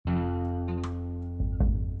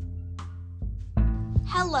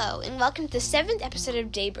Hello, and welcome to the 7th episode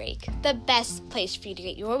of Daybreak, the best place for you to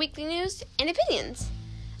get your weekly news and opinions.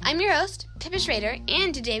 I'm your host, Pippa Schrader,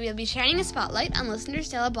 and today we'll be shining a spotlight on listener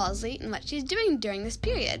Stella Bosley and what she's doing during this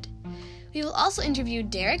period. We will also interview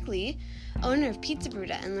Derek Lee, owner of Pizza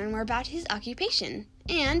Bruta, and learn more about his occupation.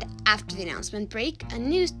 And, after the announcement break, a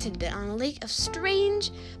news tidbit on a lake of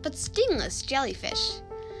strange but stingless jellyfish.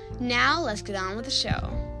 Now, let's get on with the show.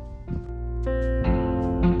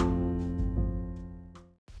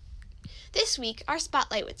 This week, our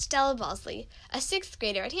spotlight with Stella Bosley, a 6th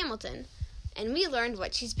grader at Hamilton, and we learned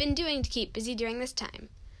what she's been doing to keep busy during this time.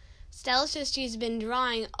 Stella says she's been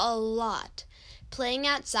drawing a lot, playing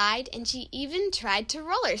outside, and she even tried to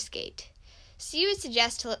roller skate. She would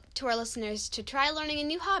suggest to our listeners to try learning a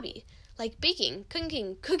new hobby, like baking,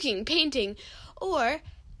 cooking, painting, or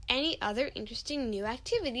any other interesting new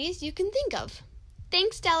activities you can think of.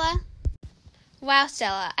 Thanks, Stella! Wow,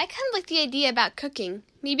 Stella, I kind of like the idea about cooking.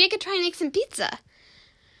 Maybe I could try and make some pizza.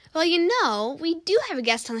 Well, we do have a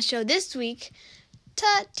guest on the show this week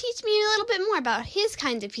to teach me a little bit more about his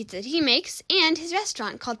kinds of pizza that he makes and his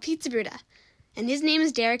restaurant called Pizza Bruta. And his name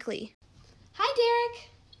is Derek Lee. Hi, Derek.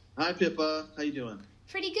 Hi, Pippa. How you doing?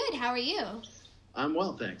 Pretty good. How are you? I'm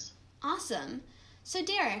well, thanks. Awesome. So,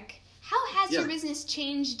 Derek, how has your business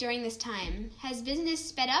changed during this time? Has business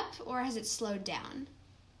sped up or has it slowed down?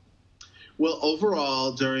 Well,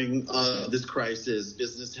 overall, during this crisis,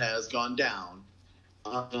 business has gone down.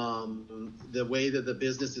 The way that the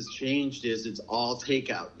business has changed is it's all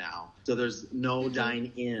takeout now. So there's no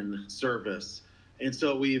dine-in service. And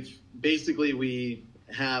so we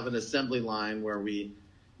have an assembly line where we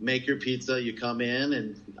make your pizza, you come in,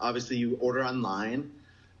 and obviously you order online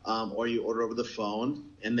or you order over the phone,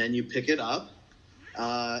 and then you pick it up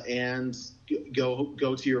and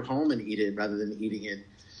go to your home and eat it rather than eating it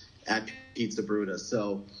at Pizza Bruta.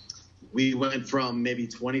 So we went from maybe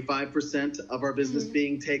 25% of our business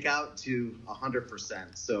being takeout to 100%.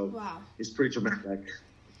 So It's pretty dramatic.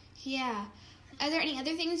 Yeah. Are there any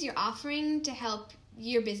other things you're offering to help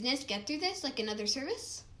your business get through this, like another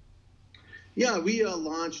service? Yeah, we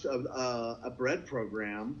launched a bread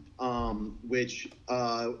program, which,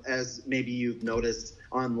 as maybe you've noticed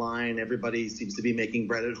online, everybody seems to be making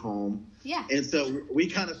bread at home. Yeah. And so we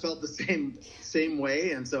kind of felt the same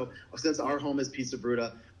way. And so since our home is Pizza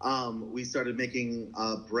Bruta, we started making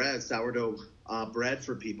sourdough bread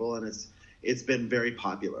for people, and it's been very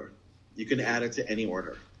popular. You can add it to any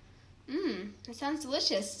order. That sounds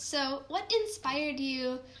delicious. So what inspired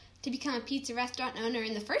you to become a pizza restaurant owner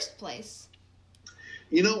in the first place?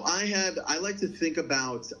 I like to think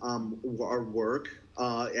about our work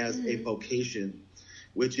as a vocation,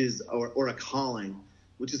 which is, or a calling,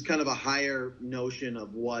 which is kind of a higher notion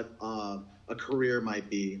of what a career might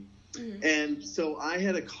be. And so I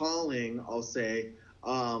had a calling, I'll say,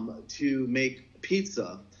 to make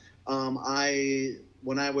pizza. I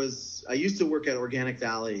used to work at Organic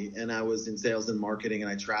Valley, and I was in sales and marketing,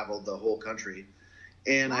 and I traveled the whole country.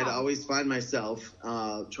 And I'd always find myself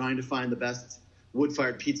trying to find the best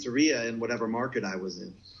wood-fired pizzeria in whatever market I was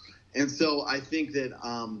in. And so I think that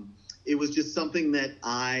it was just something that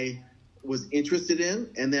I was interested in,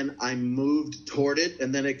 and then I moved toward it,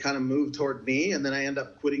 and then it kind of moved toward me, and then I ended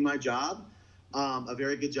up quitting my job, a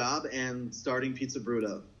very good job, and starting Pizza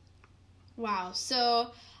Bruta. Wow.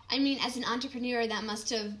 So, as an entrepreneur, that must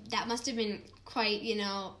have been quite,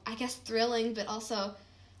 I guess thrilling, but also,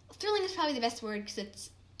 thrilling is probably the best word because it's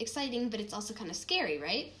exciting, but it's also kind of scary,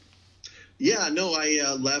 right? Yeah, no,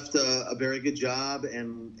 I left a very good job,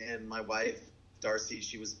 and my wife, Darcy,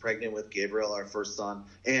 she was pregnant with Gabriel, our first son,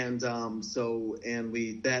 and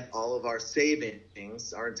we bet all of our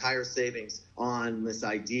savings, our entire savings, on this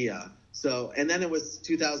idea. So, and then it was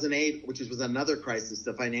 2008, which was another crisis,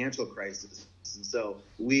 the financial crisis. And so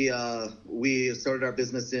we started our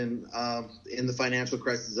business in the financial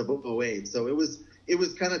crisis of 2008. So it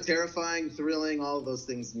was kind of terrifying, thrilling, all of those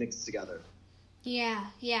things mixed together. Yeah.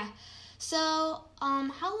 So,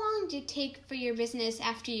 how long did it take for your business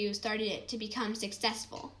after you started it to become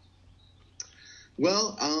successful?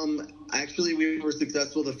 Well, actually, we were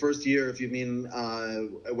successful the first year, if you mean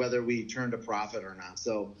whether we turned a profit or not.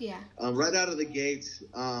 So, right out of the gate,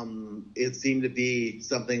 it seemed to be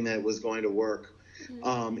something that was going to work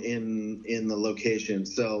in the location.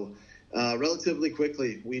 So, relatively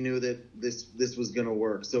quickly, we knew that this was going to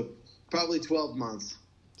work. So, probably 12 months.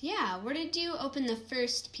 Yeah, where did you open the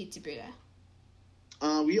first Pizza Bruta?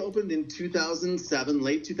 We opened in 2007,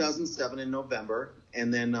 late 2007 in November,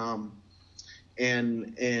 and then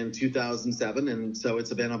in 2007, and so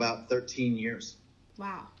it's been about 13 years.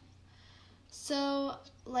 Wow. So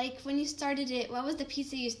like when you started it, what was the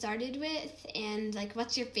pizza you started with, and like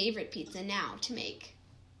what's your favorite pizza now to make?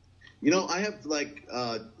 I have like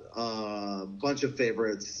a bunch of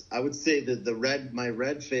favorites. I would say that my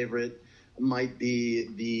red favorite might be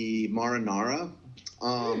the marinara,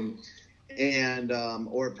 and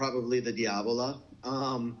or probably the diavola.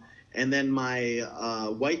 And then my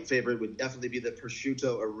white favorite would definitely be the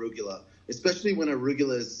prosciutto arugula, especially when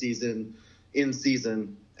arugula is in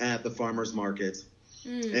season at the farmers market.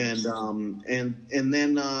 And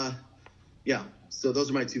then yeah. So those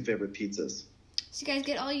are my two favorite pizzas. So you guys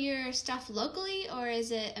get all your stuff locally, or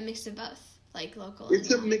is it a mix of both, like local?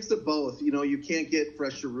 It's a mix of both. You can't get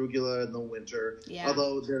fresh arugula in the winter,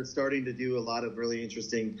 although they're starting to do a lot of really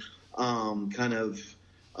interesting kind of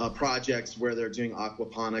projects where they're doing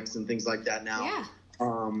aquaponics and things like that now.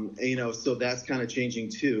 Yeah. So that's kind of changing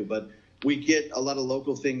too. But we get a lot of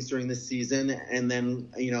local things during the season, and then,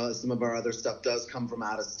 some of our other stuff does come from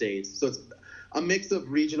out of state. So it's a mix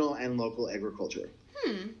of regional and local agriculture.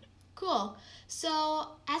 Cool. So,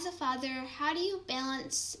 as a father, how do you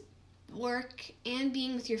balance work and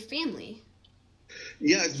being with your family?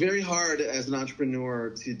 Yeah, it's very hard as an entrepreneur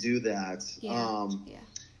to do that.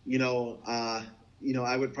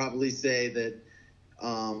 I would probably say that,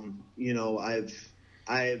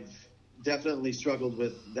 I've definitely struggled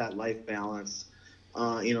with that life balance.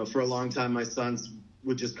 For a long time, my sons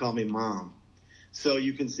would just call me mom. So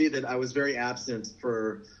you can see that I was very absent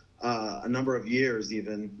for a number of years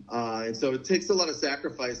even. And so it takes a lot of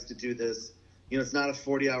sacrifice to do this. It's not a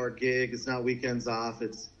 40-hour gig. It's not weekends off.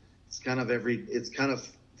 It's kind of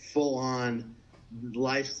full on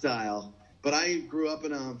lifestyle. But I grew up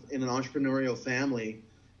in an entrepreneurial family.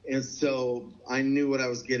 And so I knew what I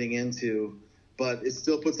was getting into, but it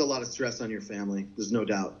still puts a lot of stress on your family. There's no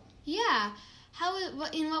doubt. Yeah.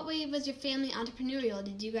 In what way was your family entrepreneurial?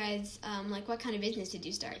 Did you guys, what kind of business did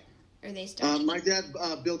you start? Or they started? My dad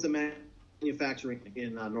built a manufacturing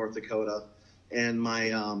in North Dakota, and my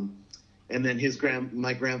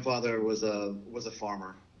grandfather was a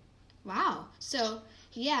farmer. Wow. So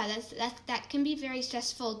yeah, that can be very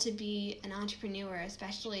stressful to be an entrepreneur,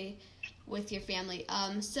 especially with your family.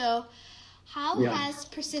 So how has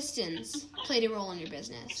persistence played a role in your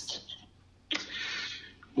business?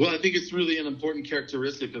 Well, I think it's really an important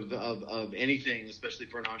characteristic of anything, especially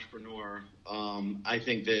for an entrepreneur. I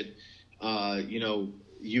think that,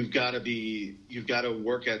 you've got to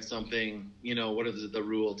work at something, what is the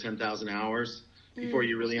rule, 10,000 hours before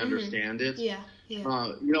you really understand it. Yeah.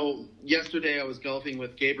 Yesterday I was golfing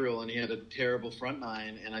with Gabriel, and he had a terrible front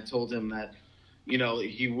nine, and I told him that,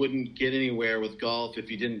 he wouldn't get anywhere with golf if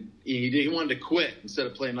he wanted to quit instead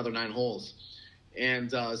of play another 9 holes.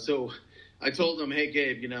 And so I told him, hey,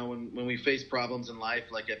 Gabe, when we face problems in life,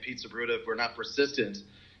 like at Pizza Bruta, if we're not persistent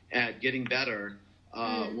at getting better,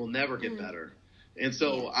 we'll never get better. And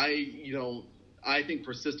so I think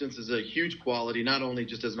persistence is a huge quality, not only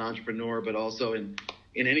just as an entrepreneur, but also in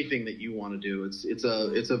anything that you want to do. It's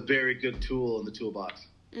a very good tool in the toolbox.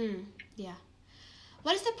 Yeah.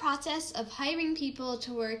 What is the process of hiring people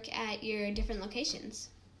to work at your different locations?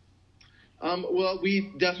 Well,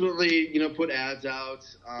 we definitely, put ads out.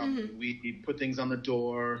 We put things on the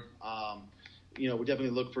door. We definitely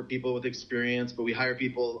look for people with experience, but we hire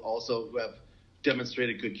people also who have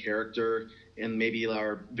demonstrated good character and maybe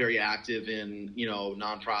are very active in,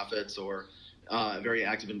 nonprofits or very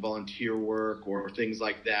active in volunteer work or things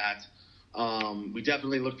like that. We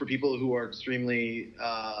definitely look for people who are extremely,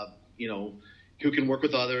 who can work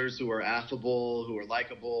with others, who are affable, who are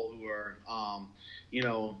likable, who are,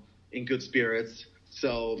 in good spirits.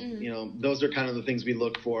 So, those are kind of the things we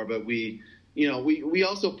look for. But we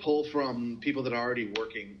also pull from people that are already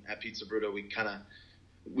working at Pizza Bruta.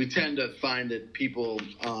 We tend to find that people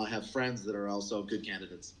have friends that are also good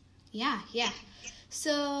candidates. Yeah.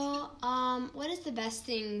 So, what is the best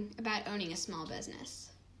thing about owning a small business?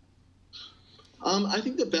 I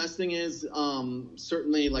think the best thing is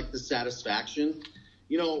certainly like the satisfaction.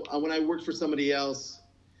 When I worked for somebody else,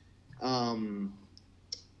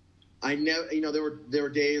 I never, there were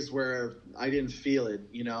days where I didn't feel it,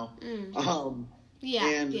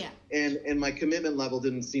 and my commitment level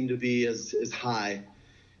didn't seem to be as high.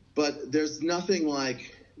 But there's nothing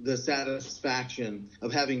like the satisfaction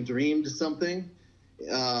of having dreamed something,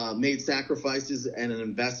 made sacrifices and an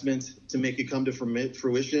investment to make it come to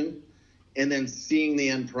fruition, and then seeing the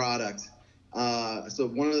end product. So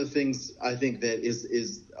one of the things I think that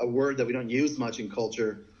is a word that we don't use much in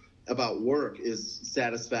culture about work is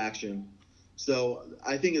satisfaction. So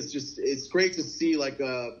I think it's great to see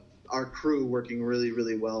our crew working really,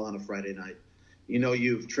 really well on a Friday night.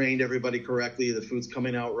 You've trained everybody correctly, the food's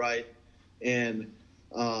coming out right, and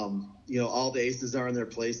All the aces are in their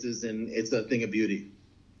places, and it's a thing of beauty.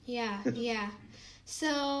 Yeah, yeah.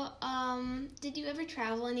 So, did you ever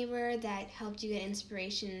travel anywhere that helped you get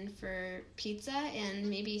inspiration for pizza and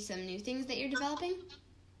maybe some new things that you're developing?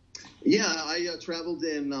 Yeah, I traveled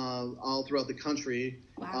in all throughout the country.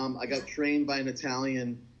 Wow. I got trained by an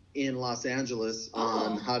Italian in Los Angeles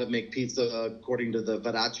on how to make pizza according to the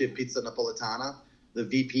Verace Pizza Napoletana, the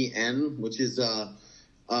VPN, which is a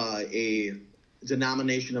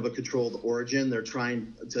denomination of a controlled origin. They're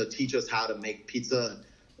trying to teach us how to make pizza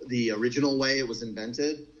the original way it was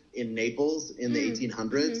invented in Naples in the 1800s.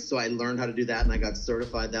 Mm-hmm. So I learned how to do that, and I got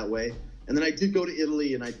certified that way. And then I did go to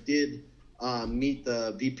Italy, and I did meet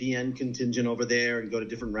the VPN contingent over there and go to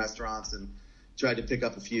different restaurants and tried to pick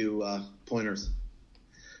up a few pointers.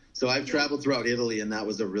 So I've traveled throughout Italy, and that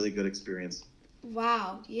was a really good experience.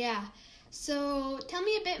 Wow, yeah. So tell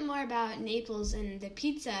me a bit more about Naples and the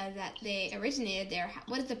pizza that they originated there.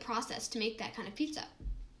 What is the process to make that kind of pizza?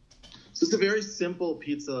 So it's a very simple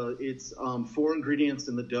pizza. It's 4 ingredients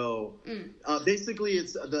in the dough. Basically,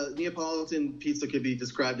 it's the Neapolitan pizza could be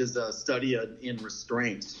described as a study in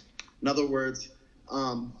restraint. In other words,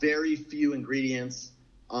 very few ingredients,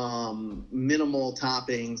 minimal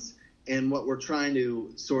toppings, and what we're trying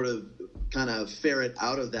to sort of kind of ferret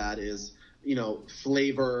out of that is,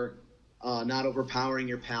 flavor, not overpowering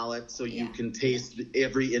your palate, so you can taste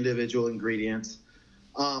every individual ingredient.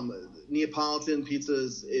 Neapolitan pizza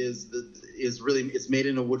is really, it's made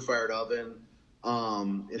in a wood-fired oven.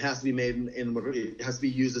 It has to be made it has to be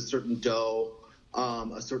used a certain dough,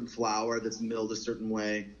 a certain flour that's milled a certain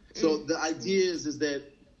way. So the idea is that,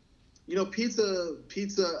 pizza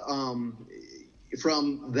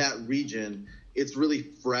from that region, it's really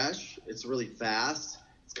fresh, it's really fast,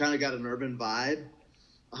 it's kind of got an urban vibe,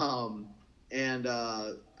 and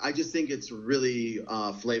I just think it's really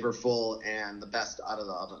flavorful and the best out of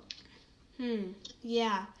the oven.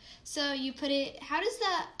 Yeah. So you put it, how does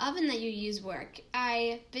the oven that you use work?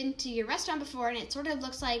 I've been to your restaurant before, and it sort of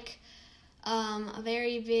looks like a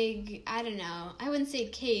very big, I don't know, I wouldn't say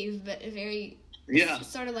cave, but a very,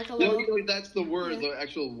 sort of like a little... No, that's the word, the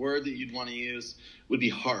actual word that you'd want to use would be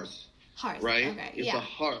hearth. Hearth, right? Okay, it's a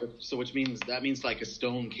hearth, so that means like a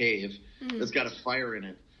stone cave that's got a fire in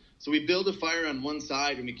it. So we build a fire on one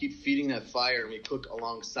side, and we keep feeding that fire, and we cook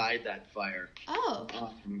alongside that fire. Oh.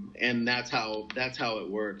 And that's how it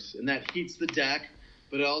works. And that heats the deck,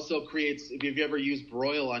 but it also creates, if you've ever used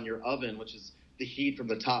broil on your oven, which is the heat from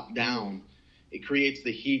the top down, it creates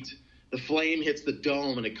the heat. The flame hits the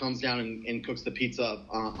dome, and it comes down and cooks the pizza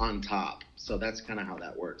on top. So that's kind of how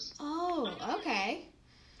that works. Oh, okay.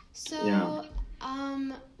 So,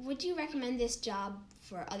 would you recommend this job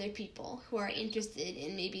for other people who are interested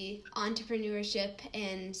in maybe entrepreneurship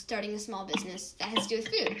and starting a small business that has to do with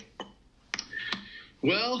food?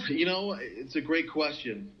 Well, it's a great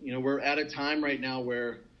question. We're at a time right now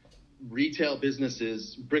where retail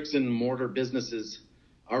businesses, bricks and mortar businesses,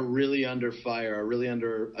 are really under fire, are really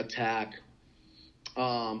under attack,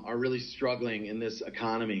 are really struggling in this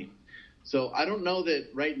economy. So I don't know that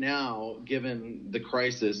right now, given the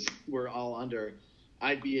crisis we're all under,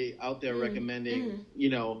 I'd be out there recommending,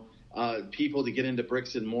 people to get into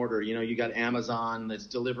bricks and mortar. You got Amazon that's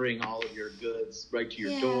delivering all of your goods right to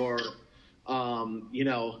your door. I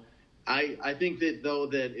think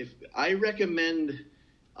that if I recommend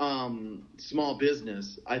small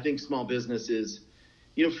business, I think small business is,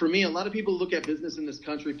 for me, a lot of people look at business in this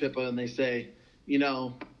country, Pippa, and they say,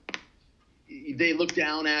 they look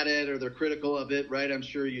down at it or they're critical of it, right? I'm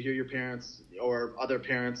sure you hear your parents or other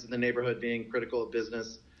parents in the neighborhood being critical of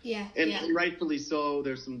business. Yeah. And rightfully so.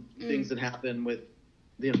 There's some things that happen with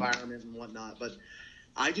the environment and whatnot. But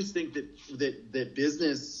I just think that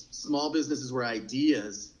small businesses where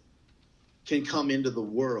ideas can come into the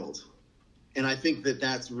world. And I think that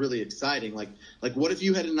that's really exciting. Like what if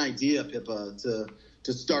you had an idea, Pippa,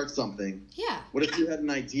 to start something? Yeah. What if you had an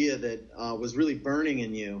idea that was really burning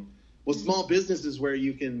in you? Well, small business is where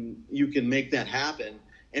you can make that happen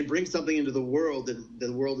and bring something into the world that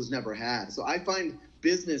the world has never had. So I find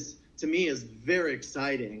business to me is very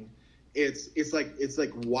exciting. It's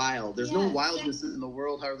like wild. There's no wildness in the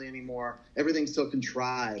world hardly anymore. Everything's so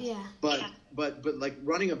contrived. Yeah. But like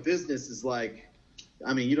running a business is like,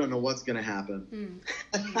 I mean, you don't know what's going to happen.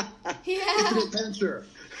 It's an adventure.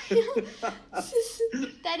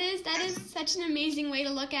 That is such an amazing way to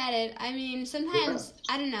look at it. I mean, sometimes,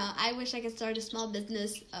 I don't know, I wish I could start a small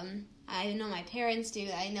business. I know my parents do.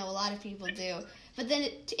 I know a lot of people do. But then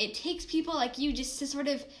it takes people like you just to sort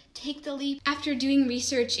of take the leap after doing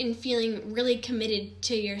research and feeling really committed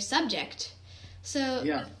to your subject. So,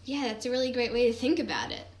 yeah, that's a really great way to think about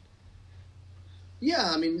it.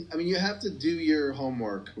 Yeah, I mean, you have to do your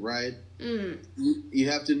homework, right? You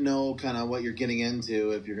have to know kind of what you're getting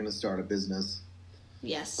into if you're going to start a business.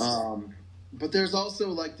 Yes. But there's also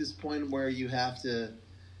like this point where you have to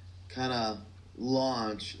kind of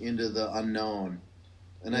launch into the unknown.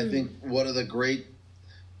 And I think one of the great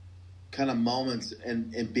kind of moments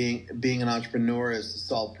in being an entrepreneur is to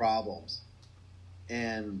solve problems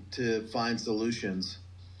and to find solutions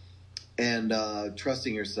and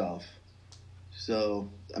trusting yourself. So,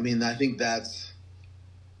 I mean, I think that's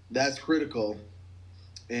critical,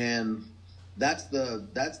 and that's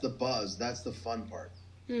the buzz. That's the fun part.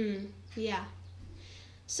 Yeah.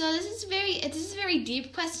 So this is a very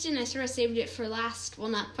deep question. I sort of saved it for last. Well,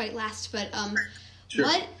 not quite last, but Sure.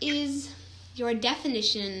 What is your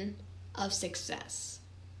definition of success?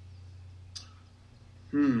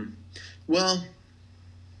 Well,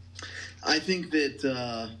 I think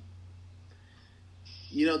that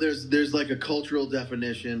there's like a cultural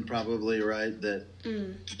definition, probably, right? That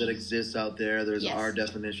exists out there. There's our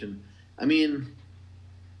definition. I mean,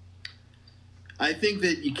 I think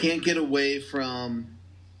that you can't get away from,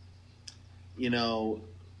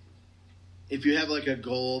 if you have like a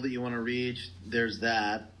goal that you want to reach, there's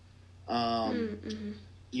that. So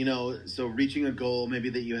reaching a goal maybe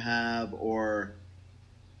that you have, or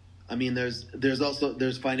I mean, there's also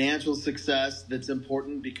financial success that's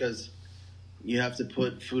important because you have to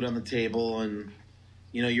put food on the table, and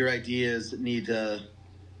your ideas need to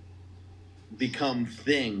become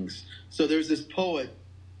things. So there's this poet,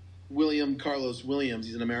 William Carlos Williams.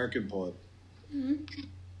 He's an American poet, and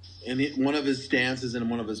one of his stanzas in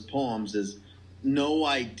one of his poems is "No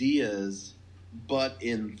ideas, but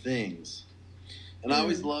in things." And I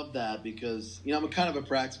always loved that because I'm a kind of a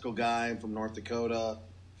practical guy. I'm from North Dakota,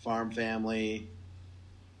 farm family,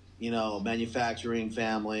 manufacturing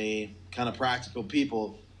family, kind of practical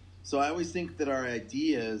people. So I always think that our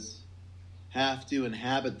ideas have to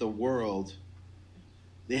inhabit the world.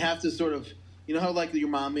 They have to sort of, how like your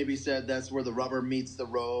mom maybe said that's where the rubber meets the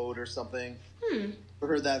road or something? Ever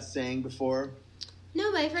heard that saying before?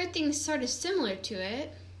 No, but I've heard things sort of similar to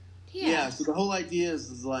it. Yeah, so the whole idea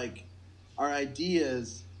is like our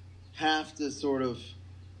ideas have to sort of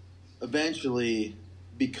eventually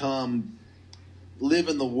live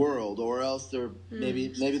in the world, or else they're maybe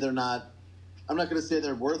they're not. I'm not going to say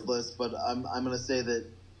they're worthless, but I'm going to say that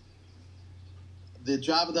the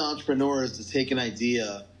job of the entrepreneur is to take an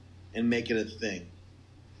idea and make it a thing.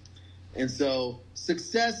 And so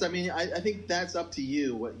success, I mean, I think that's up to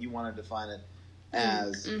you what you want to define it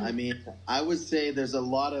as. I mean, I would say there's a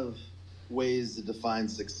lot of ways to define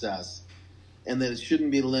success, and that it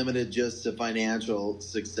shouldn't be limited just to financial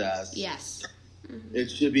success. Yes.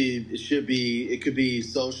 It could be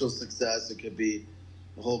social success. It could be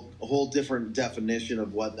a whole different definition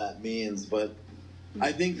of what that means. But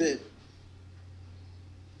I think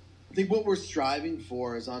what we're striving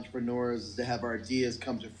for as entrepreneurs is to have our ideas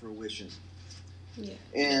come to fruition. Yeah.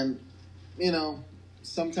 And,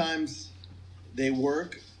 sometimes they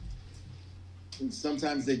work and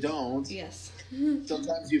sometimes they don't. Yes.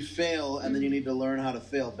 Sometimes you fail and then you need to learn how to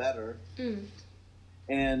fail better.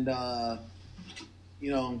 And, I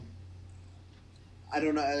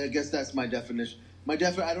don't know. I guess that's my definition. I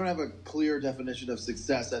don't have a clear definition of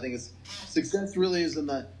success. I think success really is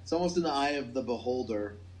it's almost in the eye of the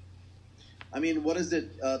beholder. I mean, what is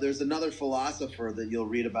it? There's another philosopher that you'll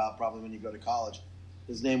read about probably when you go to college.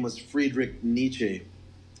 His name was Friedrich Nietzsche.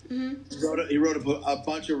 He wrote a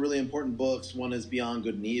bunch of really important books. One is Beyond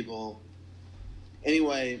Good and Evil.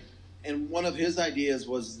 Anyway, and one of his ideas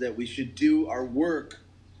was that we should do our work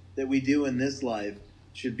that we do in this life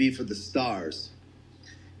should be for the stars.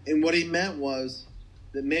 And what he meant was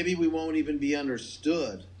that maybe we won't even be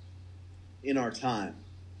understood in our time.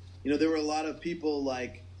 There were a lot of people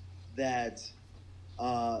like that,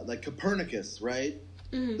 like Copernicus, right?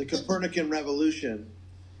 The Copernican revolution.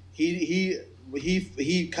 He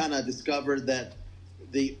kind of discovered that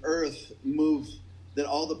the Earth that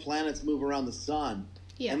all the planets move around the sun.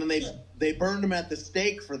 Yeah. And then they burned him at the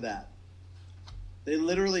stake for that. They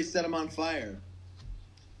literally set him on fire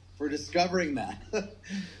for discovering that.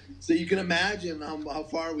 So you can imagine how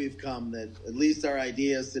far we've come, that at least our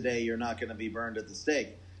ideas today, you're not going to be burned at the stake.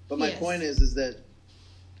 But my point is that,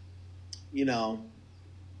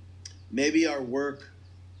 maybe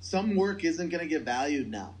some work isn't going to get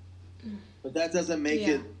valued now. But that doesn't make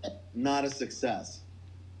it not a success.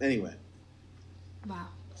 Anyway. Wow.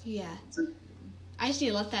 Yeah. I just need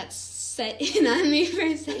to let that set in on me for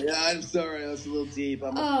a second. Yeah, I'm sorry. That's a little deep.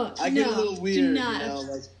 I get a little weird. Do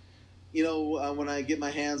not. When I get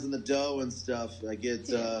my hands in the dough and stuff, I get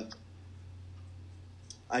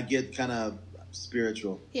kind of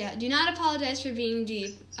spiritual. Yeah, do not apologize for being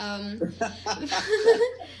deep.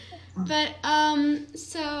 But,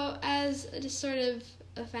 so as just sort of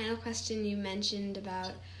a final question, you mentioned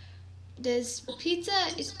about, is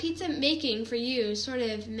pizza making for you sort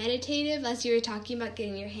of meditative, as you were talking about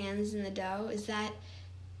getting your hands in the dough? Is that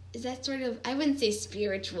sort of, I wouldn't say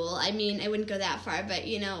spiritual, I mean, I wouldn't go that far, but,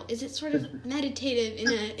 is it sort of meditative in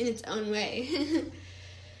its own way?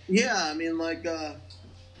 Yeah, I mean, like,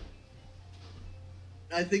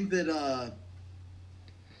 I think that, I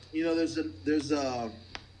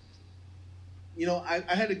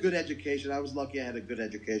had a good education. I was lucky I had a good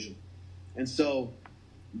education. And so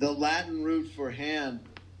the Latin root for hand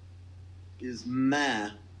is ma,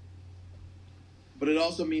 but it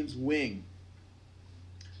also means wing.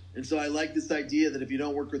 And so I like this idea that if you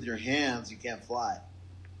don't work with your hands, you can't fly.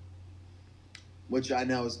 Which I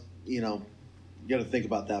know is, you got to think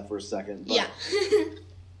about that for a second. But yeah.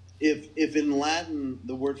 if in Latin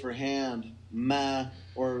the word for hand, ma,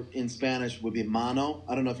 or in Spanish would be mano.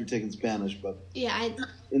 I don't know if you're taking Spanish, but yeah,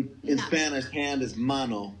 in Spanish, hand is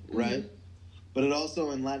mano, right? Mm-hmm. But it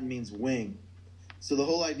also in Latin means wing. So the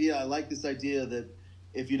whole idea, I like this idea that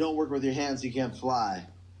if you don't work with your hands, you can't fly.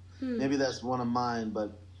 Maybe that's one of mine,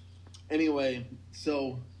 but anyway,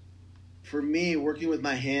 so for me, working with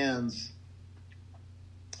my hands,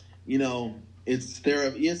 it's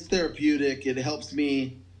therapeutic. It helps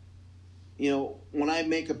me, when I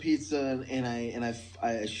make a pizza and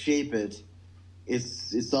I shape it,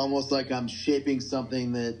 it's almost like I'm shaping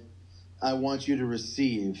something that I want you to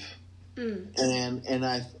receive. And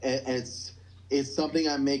it's something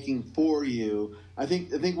I'm making for you. I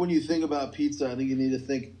think when you think about pizza, I think you need to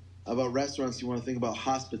think about restaurants. You want to think about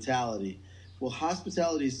hospitality. Well,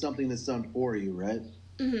 hospitality is something that's done for you, right?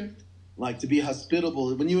 Mm-hmm. Like to be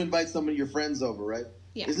hospitable. When you invite your friends over, right?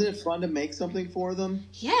 Yeah. Isn't it fun to make something for them?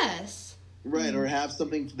 Yes. Right, or have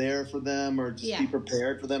something there for them, or just be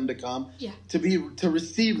prepared for them to come. Yeah. To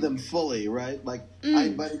receive them fully, right? Like I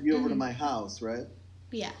invited you over to my house, right?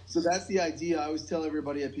 Yeah. So that's the idea. I always tell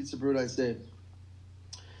everybody at Pizza Brut, I say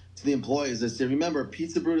to the employees, I say, remember,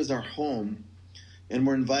 Pizza Brut is our home, and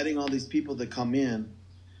we're inviting all these people that come in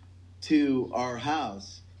to our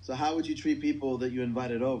house. So how would you treat people that you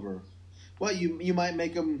invited over? Well, you might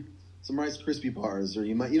make them some Rice Krispie bars, or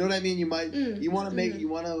you might, you know what I mean? You might, you want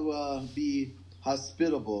to be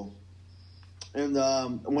hospitable. And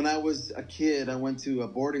when I was a kid, I went to a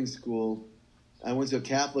boarding school. I went to a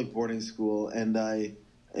Catholic boarding school, and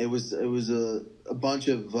it was a bunch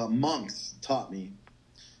of monks taught me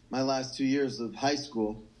my last 2 years of high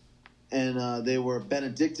school, and they were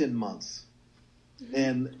Benedictine monks. Mm-hmm.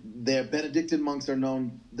 And their Benedictine monks are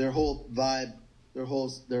known, their whole vibe, their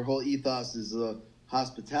whole ethos is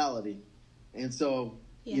hospitality. And so,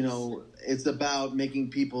 it's about making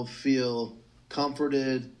people feel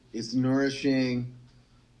comforted, it's nourishing,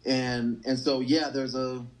 and so there's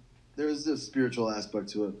a spiritual aspect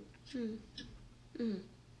to it.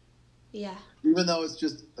 Yeah. Even though it's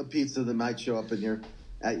just a pizza that might show up in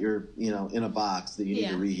a box that you need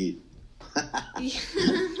to reheat.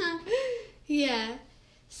 Yeah.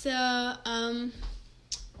 So,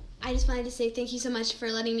 I just wanted to say thank you so much for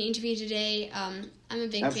letting me interview today. I'm a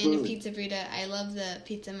big fan of Pizza Bruta. I love the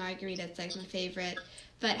pizza margarita. It's like my favorite.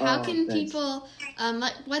 But how can people,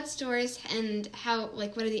 what stores and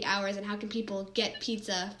what are the hours, and how can people get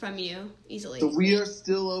pizza from you easily? So we are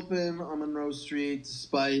still open on Monroe Street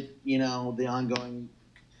despite, the ongoing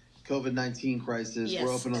COVID-19 crisis. Yes.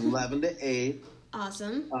 We're open 11 to 8.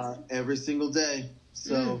 Awesome. Every single day.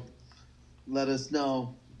 So let us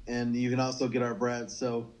know. And you can also get our bread.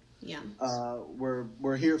 So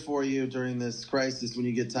we're here for you during this crisis. When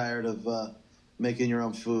you get tired of making your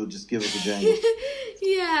own food, just give us a jangle.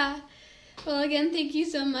 Yeah. Well, again, thank you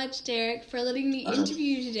so much, Derek, for letting me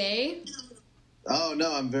interview you today. Oh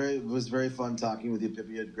no, it was very fun talking with you,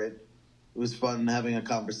 Pippi. It was fun having a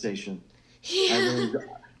conversation. Yeah.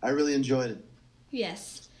 I really enjoyed it.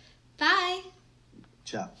 Yes. Bye.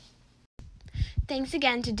 Ciao. Thanks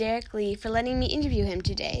again to Derek Lee for letting me interview him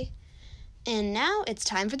today. And now it's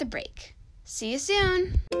time for the break. See you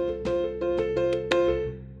soon.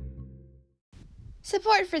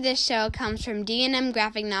 Support for this show comes from D&M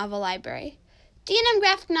Graphic Novel Library. D&M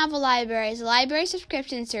Graphic Novel Library is a library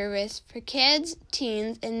subscription service for kids,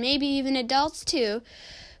 teens, and maybe even adults too,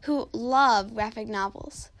 who love graphic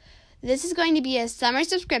novels. This is going to be a summer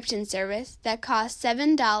subscription service that costs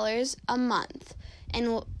 $7 a month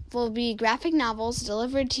and will be graphic novels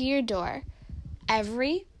delivered to your door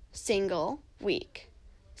every single week.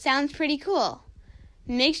 Sounds pretty cool.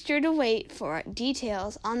 Make sure to wait for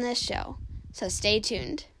details on this show, so stay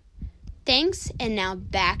tuned. Thanks, and now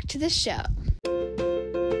back to the show.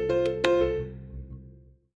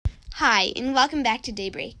 Hi, and welcome back to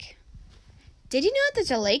Daybreak. Did you know that there's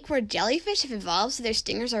a lake where jellyfish have evolved so their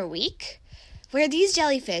stingers are weak? Where these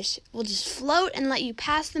jellyfish will just float and let you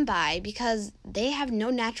pass them by because they have no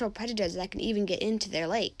natural predators that can even get into their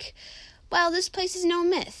lake. Well, this place is no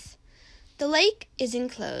myth. The lake is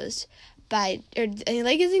enclosed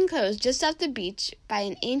just off the beach by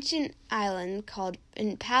an ancient island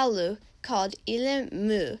in Palau called Ile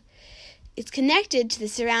Mu. It's connected to the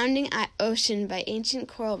surrounding ocean by ancient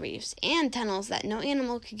coral reefs and tunnels that no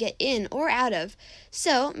animal could get in or out of,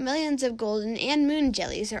 so millions of golden and moon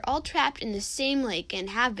jellies are all trapped in the same lake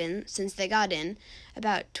and have been since they got in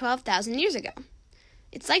about 12,000 years ago.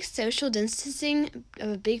 It's like social distancing of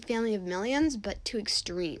a big family of millions, but to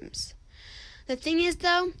extremes. The thing is,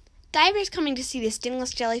 though, divers coming to see the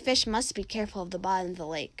stingless jellyfish must be careful of the bottom of the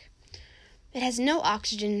lake. It has no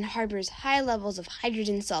oxygen and harbors high levels of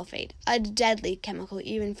hydrogen sulfate, a deadly chemical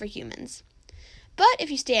even for humans. But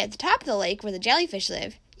if you stay at the top of the lake where the jellyfish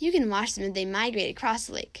live, you can watch them as they migrate across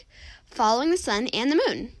the lake, following the sun and the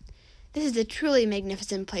moon. This is a truly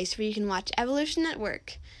magnificent place where you can watch evolution at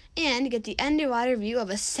work and get the underwater view of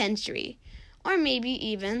a century, or maybe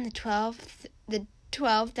even the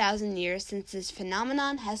 12,000 years since this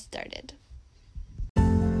phenomenon has started.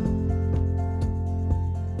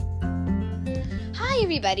 Hi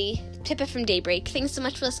everybody, it's Pippa from Daybreak. Thanks so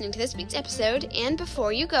much for listening to this week's episode, and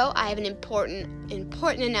before you go, I have an important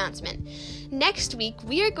announcement. Next week,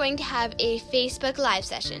 we are going to have a Facebook Live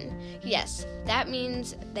session. Yes, that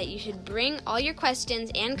means that you should bring all your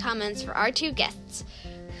questions and comments for our two guests,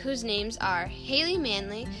 whose names are Haley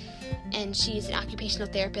Manley, and she's an occupational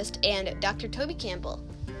therapist, and Dr. Toby Campbell,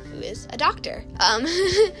 who is a doctor.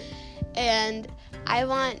 And I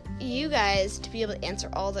want you guys to be able to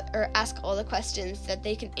ask all the questions that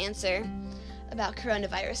they can answer about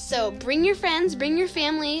coronavirus. So bring your friends, bring your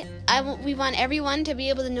family. We want everyone to be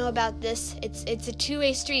able to know about this. It's a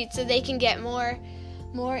two-way street, so they can get more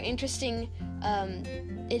interesting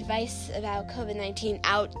advice about COVID-19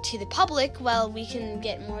 out to the public, while we can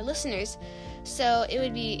get more listeners. So it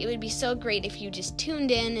would be so great if you just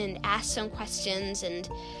tuned in and asked some questions, and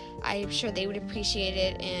I'm sure they would appreciate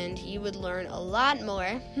it, and you would learn a lot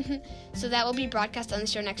more. So that will be broadcast on the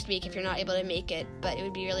show next week if you're not able to make it, but it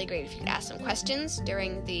would be really great if you could ask some questions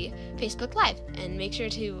during the Facebook Live, and make sure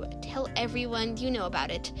to tell everyone you know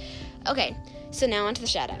about it. Okay, so now on to the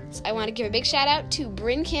shout-outs. I want to give a big shout-out to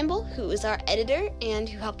Bryn Campbell, who is our editor and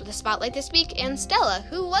who helped with the Spotlight this week, and Stella,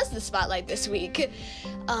 who was the Spotlight this week.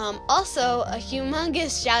 Also, a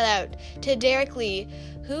humongous shout-out to Derek Lee,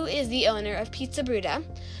 who is the owner of Pizza Bruta,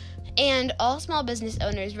 and all small business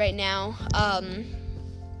owners right now,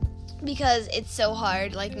 because it's so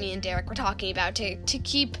hard, like me and Derek were talking about, to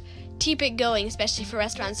keep it going, especially for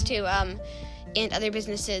restaurants too, and other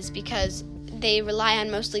businesses, because they rely on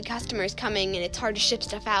mostly customers coming, and it's hard to ship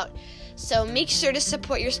stuff out. So make sure to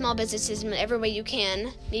support your small businesses in whatever way you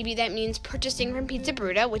can. Maybe that means purchasing from Pizza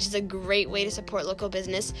Bruta, which is a great way to support local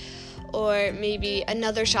business, or maybe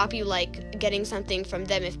another shop you like, getting something from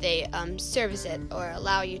them if they service it or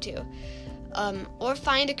allow you to. Or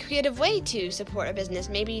find a creative way to support a business,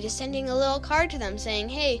 maybe just sending a little card to them saying,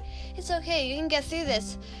 hey, it's okay, you can get through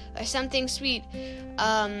this, or something sweet.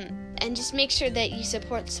 And just make sure that you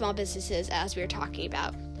support small businesses as we were talking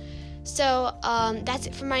about. So that's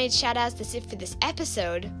it for my shout-outs. That's it for this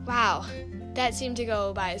episode. Wow, that seemed to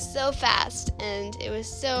go by so fast, and it was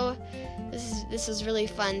this was really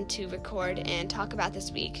fun to record and talk about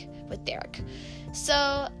this week with Derek.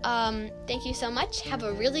 So thank you so much. Have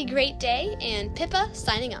a really great day, and Pippa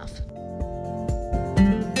signing off.